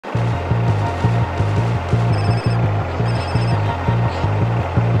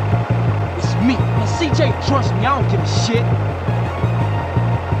CJ, trust me, I don't give a shit.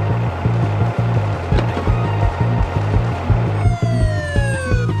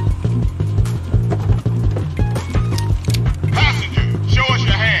 Passenger, show us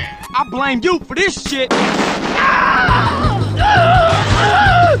your hand. I blame you for this shit.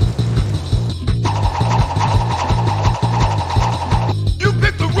 You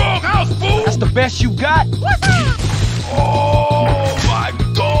picked the wrong house, fool! That's the best you got? Oh my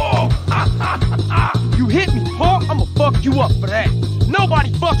God! You hit me, punk. I'ma fuck you up for that.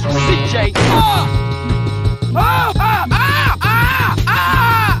 Nobody fucks with CJ.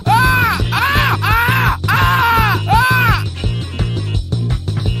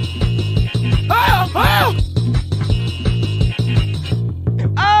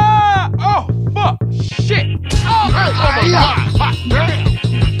 Oh, fuck. Shit. Oh my God! Hot damn!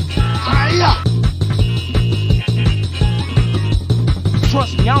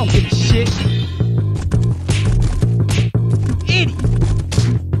 Trust me, I don't give a shit. You idiot.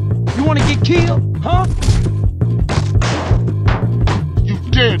 You wanna get killed, huh? You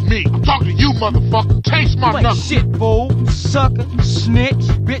dared me. I'm talking to you, motherfucker. Taste my You ain't knuckles. shit, fool. Sucker, snitch,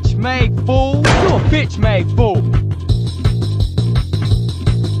 bitch-made fool. You a bitch-made fool.